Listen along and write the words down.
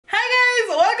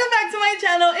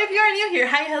channel. If you are new here,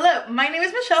 hi, hello, my name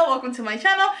is Michelle. Welcome to my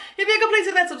channel. If you could please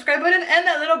hit that subscribe button and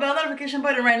that little bell notification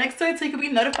button right next to it so you can be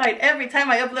notified every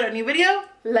time I upload a new video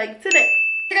like today.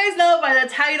 You guys know by the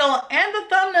title and the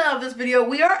thumbnail of this video,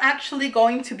 we are actually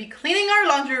going to be cleaning our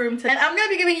laundry room today, and I'm going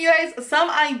to be giving you guys some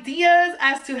ideas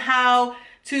as to how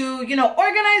to, you know,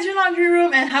 organize your laundry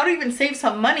room and how to even save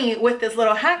some money with this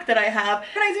little hack that I have.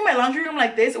 Organizing my laundry room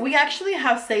like this, we actually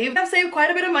have saved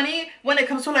quite a bit of money when it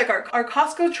comes to like our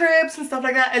Costco trips and stuff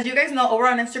like that. As you guys know, over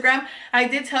on Instagram, I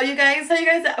did tell you guys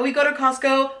that we go to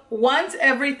Costco once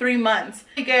every 3 months.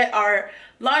 We get our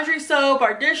laundry soap,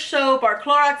 our dish soap, our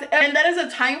Clorox, and that is a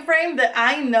time frame that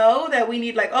I know that we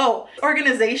need, like, oh,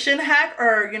 organization hack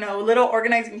or, you know, little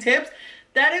organizing tips.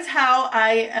 That is how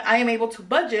I am able to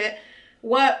budget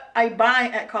what I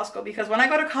buy at Costco, because when I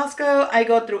go to Costco, I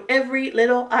go through every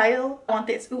little aisle. I want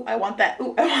this, ooh, I want that,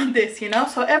 ooh, I want this, you know?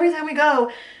 So every time we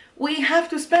go, we have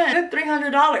to spend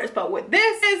 $300, but with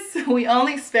this, we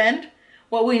only spend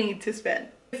what we need to spend.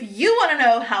 If you want to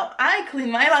know how I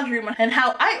clean my laundry room and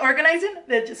how I organize it,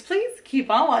 then just please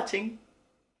keep on watching.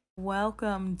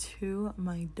 Welcome to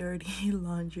my dirty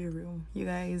laundry room. You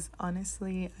guys,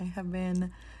 honestly, I have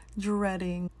been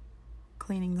dreading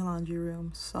cleaning the laundry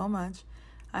room so much.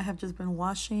 I have just been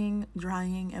washing,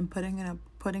 drying, and putting the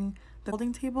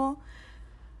folding table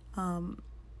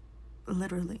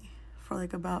literally for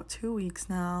like about 2 weeks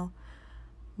now,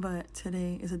 but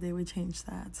today is the day we change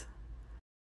that.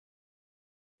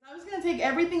 I'm just gonna take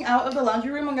everything out of the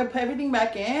laundry room. I'm gonna put everything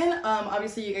back in.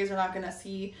 Obviously you guys are not gonna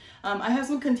see. I have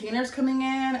some containers coming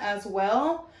in as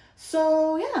well.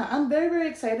 So yeah, I'm very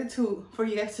excited for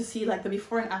you guys to see like the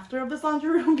before and after of this laundry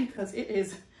room, because it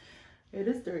is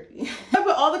dirty. I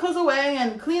put all the clothes away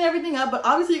and clean everything up, but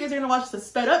obviously you guys are gonna watch the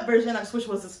sped up version, which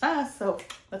was as fast. So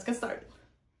let's get started.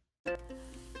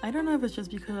 I don't know if it's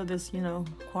just because of this, you know,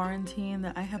 quarantine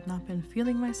that I have not been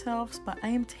feeling myself, but I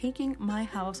am taking my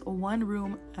house one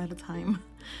room at a time.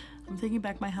 I'm taking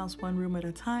back my house one room at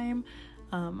a time.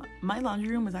 My laundry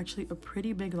room is actually a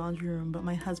pretty big laundry room, but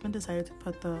my husband decided to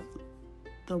put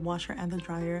the washer and the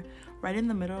dryer right in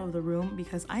the middle of the room,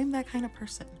 because I'm that kind of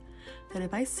person that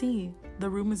if I see the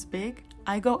room is big,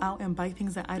 I go out and buy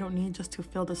things that I don't need just to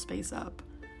fill the space up.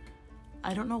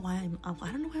 I don't know why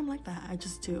I'm like that. I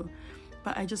just do.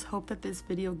 But I just hope that this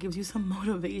video gives you some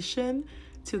motivation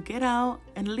to get out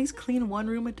and at least clean one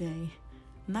room a day.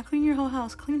 Not clean your whole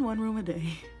house, clean one room a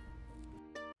day.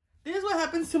 This is what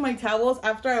happens to my towels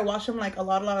after I wash them like a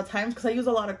lot of times, because I use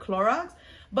a lot of Clorox.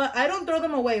 But I don't throw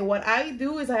them away. What I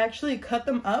do is I actually cut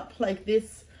them up like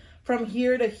this from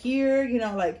here to here, you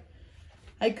know, like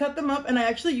I cut them up and I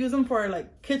actually use them for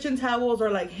like kitchen towels or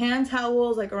like hand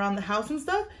towels, like around the house and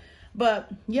stuff.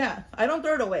 But yeah, I don't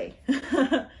throw it away.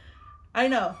 I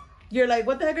know you're like,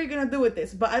 what the heck are you gonna do with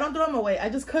this? But I don't throw them away. I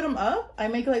just cut them up. I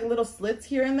make like little slits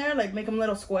here and there, like make them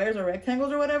little squares or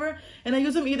rectangles or whatever, and I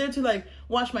use them either to like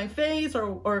wash my face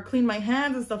or clean my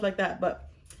hands and stuff like that. But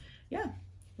yeah,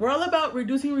 we're all about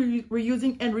reducing,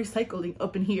 reusing, and recycling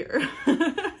up in here.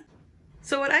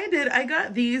 So what I did, I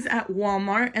got these at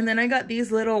Walmart, and then I got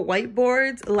these little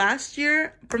whiteboards last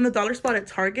year from the dollar spot at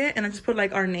Target, and I just put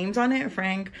like our names on it,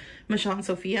 Frank, Michelle, and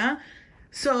Sophia.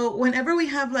 So whenever we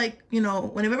have like, you know,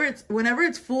 whenever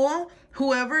it's full,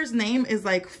 whoever's name is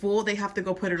like full, they have to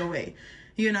go put it away,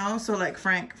 you know? So like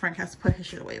Frank has to put his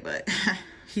shit away, but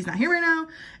he's not here right now.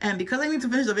 And because I need to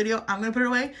finish the video, I'm gonna put it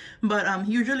away. But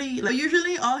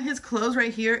usually all his clothes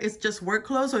right here is just work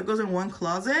clothes, so it goes in one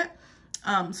closet.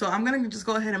 So I'm gonna just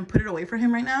go ahead and put it away for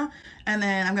him right now. And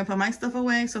then I'm gonna put my stuff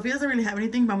away. So if he doesn't really have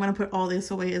anything, but I'm gonna put all this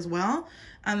away as well.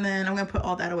 And then I'm gonna put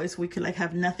all that away so we could like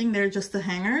have nothing there, just the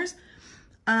hangers.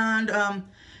 And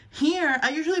here I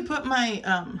usually put my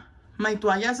my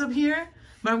toallas up here,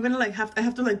 but I'm gonna like I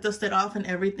have to like dust it off and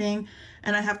everything,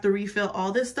 and I have to refill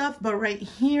all this stuff. But right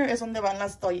here is donde van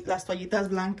las toallitas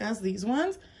blancas, these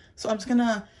ones. So I'm just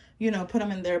gonna, you know, put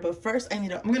them in there. But first I'm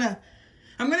gonna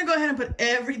go ahead and put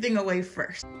everything away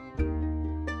first.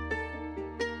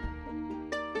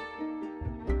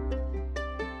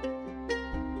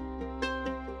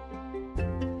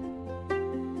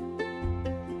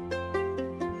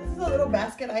 Little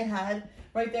basket I had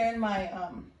right there in my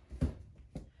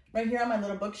right here on my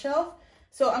little bookshelf.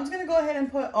 So I'm just gonna go ahead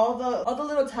and put all the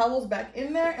little towels back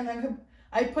in there, and then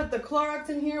I put the Clorox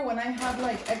in here. When I have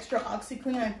like extra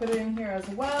OxyClean, I put it in here as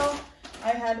well. I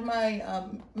had my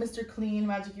Mr. Clean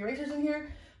magic erasers in here,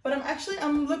 but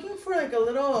I'm looking for like a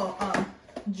little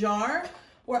jar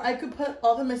where I could put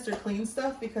all the Mr. Clean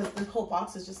stuff, because this whole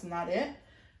box is just not it.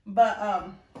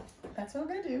 But that's what I'm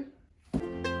gonna do.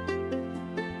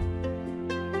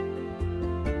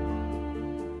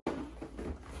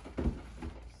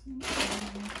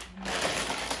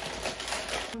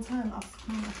 And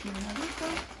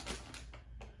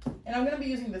I'm gonna be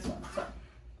using this one. So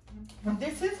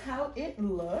this is how it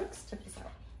looks. Check this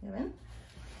out.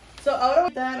 So out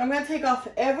of that, I'm gonna take off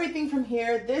everything from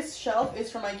here. This shelf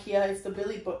is from IKEA. It's the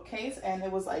Billy bookcase, and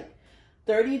it was like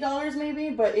 $30 maybe,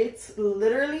 but it's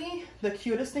literally the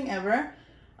cutest thing ever.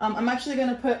 I'm actually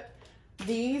gonna put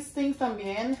these things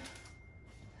también,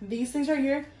 these things right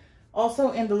here,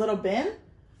 also in the little bin.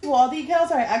 Wall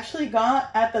decals I actually got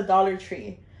at the Dollar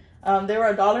Tree. They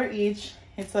were $1 each.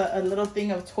 It's a little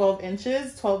thing of 12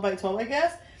 inches, 12 by 12, I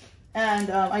guess.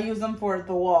 And I use them for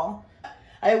the wall.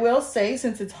 I will say,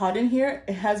 since it's hot in here,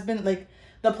 it has been like,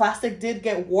 the plastic did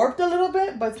get warped a little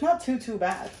bit, but it's not too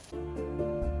bad.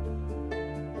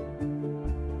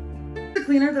 The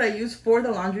cleaner that I use for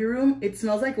the laundry room, it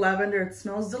smells like lavender. It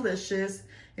smells delicious.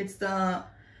 It's the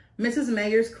Mrs.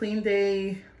 Mayer's Clean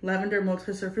Day Lavender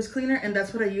Multi-Surface Cleaner, and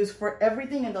that's what I use for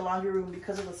everything in the laundry room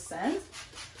because of the scent.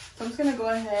 So I'm just gonna go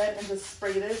ahead and just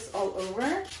spray this all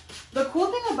over. The cool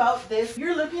thing about this, if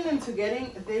you're looking into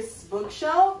getting this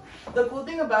bookshelf, the cool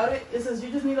thing about it is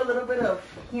you just need a little bit of,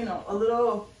 you know, a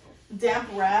little damp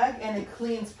rag, and it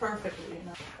cleans perfectly, you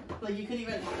know. Like you could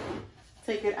even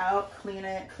take it out, clean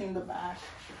it, clean the back.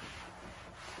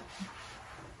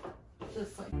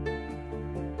 Just like.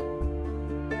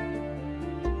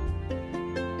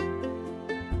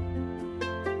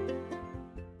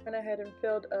 Went ahead and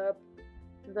filled up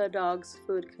the dog's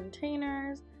food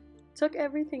containers, took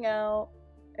everything out,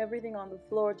 everything on the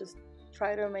floor, just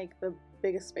try to make the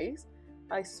biggest space.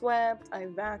 I swept, I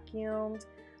vacuumed,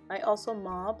 I also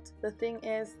mopped. The thing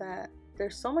is that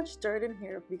there's so much dirt in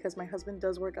here because my husband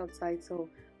does work outside, so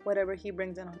whatever he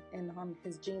brings in on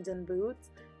his jeans and boots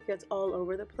gets all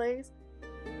over the place.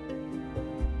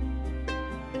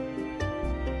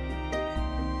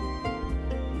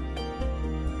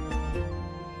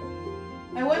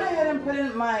 I went ahead and put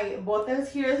in my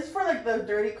botes here. This is for like the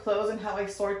dirty clothes and how I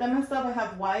sort them and stuff. I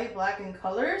have white, black, and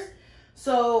colors.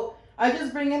 So I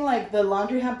just bring in like the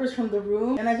laundry hampers from the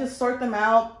room and I just sort them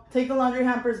out, take the laundry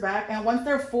hampers back, and once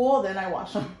they're full, then I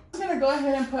wash them. I'm just gonna go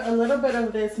ahead and put a little bit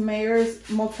of this Mayer's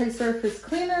multi-surface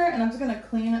cleaner, and I'm just gonna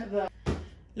clean the,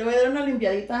 le voy a dar una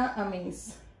limpiadita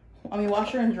a mi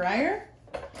washer and dryer.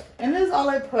 And this is all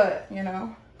I put, you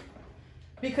know.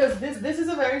 Because this is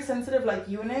a very sensitive like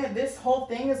unit. This whole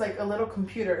thing is like a little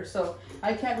computer, so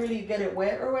I can't really get it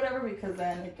wet or whatever because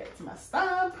then it gets messed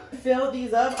up. Fill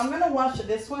these up. I'm gonna wash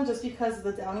this one just because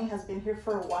the Downy has been here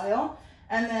for a while,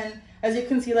 and then as you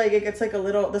can see, like it gets like a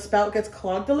little, the spout gets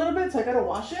clogged a little bit, so I gotta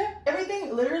wash it.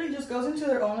 Everything literally just goes into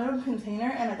their own little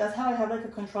container, and that's how I have like a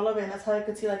control of it, and that's how I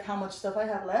could see like how much stuff I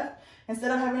have left.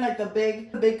 Instead of having like the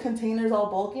big containers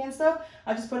all bulky and stuff,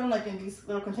 I just put them like in these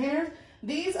little containers.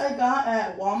 These I got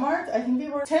at Walmart. I think they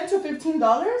were $10 to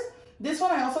 $15. This one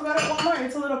I also got at Walmart.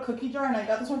 It's a little cookie jar, and I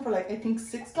got this one for like I think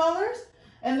 $6.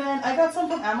 And then I got some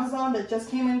from Amazon that just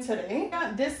came in today. I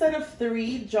got this set of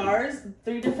 3 jars,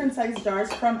 3 different size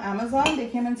jars from Amazon. They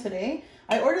came in today.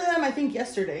 I ordered them I think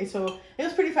yesterday, so it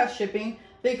was pretty fast shipping.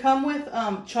 They come with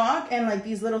chalk and like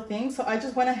these little things. So I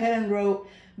just went ahead and wrote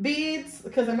beads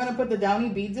because I'm gonna put the Downy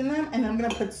beads in them, and I'm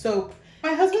gonna put soap.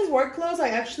 My husband's work clothes, I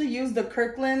actually used the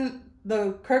Kirkland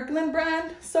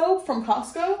brand soap from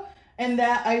Costco, and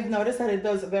that I've noticed that it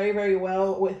does very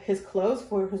well with his clothes,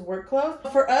 for his work clothes.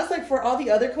 For us, like for all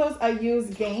the other clothes, I use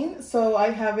Gain, so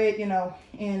I have it, you know,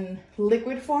 in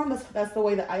liquid form. That's the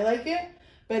way that I like it.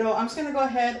 But I'm just gonna go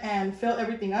ahead and fill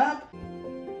everything up.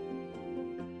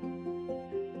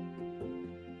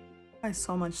 I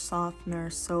so much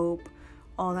softener, soap,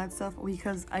 all that stuff,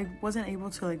 because I wasn't able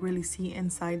to like really see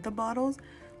inside the bottles.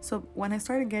 So when I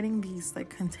started getting these like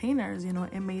containers, you know,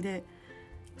 it made it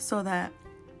so that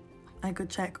I could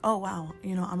check, oh wow,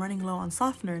 you know, I'm running low on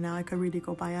softener. Now I could really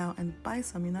go buy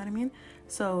some, you know what I mean?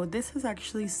 So this has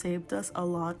actually saved us a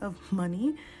lot of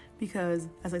money because,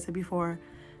 as I said before,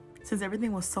 since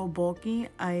everything was so bulky,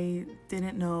 I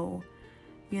didn't know,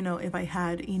 you know, if I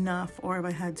had enough or if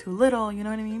I had too little, you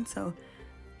know what I mean? So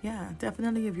yeah,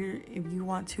 definitely if you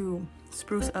want to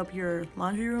spruce up your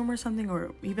laundry room or something,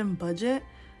 or even budget,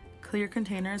 clear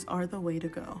containers are the way to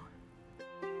go.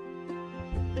 You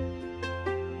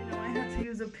know, I had to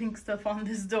use the pink stuff on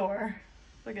this door.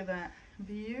 Look at that.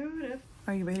 Beautiful.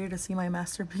 Are you ready to see my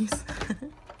masterpiece?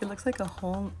 It looks like a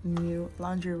whole new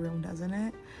laundry room, doesn't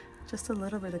it? Just a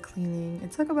little bit of cleaning.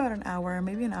 It took about an hour,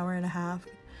 maybe an hour and a half,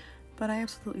 but I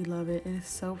absolutely love it. It is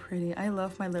so pretty. I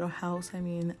love my little house. I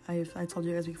mean, I told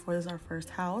you guys before, this is our first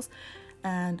house,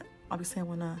 and obviously I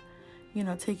want to, you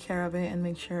know, take care of it and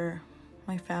make sure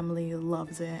my family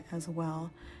loves it as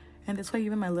well. And this way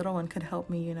even my little one could help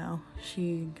me, you know.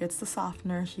 She gets the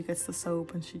softener, she gets the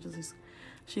soap, and she just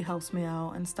she helps me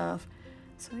out and stuff.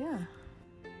 So yeah.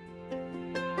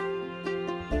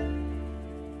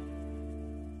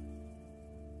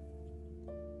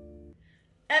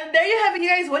 And there you have it, you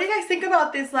guys. What do you guys think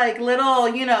about this like little,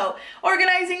 you know,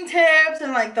 organizing tips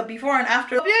and like the before and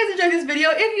after? Hope you guys enjoyed this video.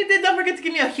 If you did, don't forget to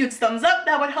give me a huge thumbs up.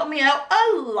 That would help me out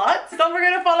a lot. Don't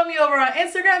forget to follow me over on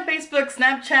Instagram, Facebook,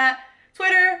 Snapchat,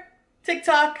 Twitter,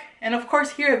 TikTok, and of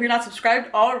course here if you're not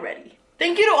subscribed already.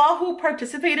 Thank you to all who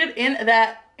participated in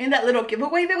that little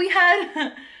giveaway that we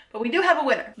had. But we do have a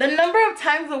winner. The number of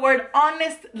times the word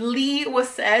honestly was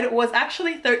said was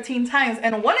actually 13 times.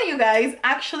 And one of you guys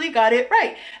actually got it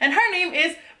right. And her name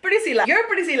is Priscilla. You're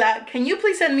Priscilla. Can you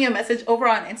please send me a message over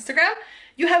on Instagram?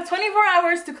 You have 24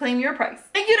 hours to claim your prize.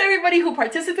 Thank you to everybody who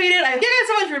participated. Thank you guys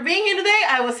so much for being here today.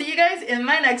 I will see you guys in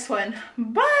my next one.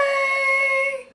 Bye!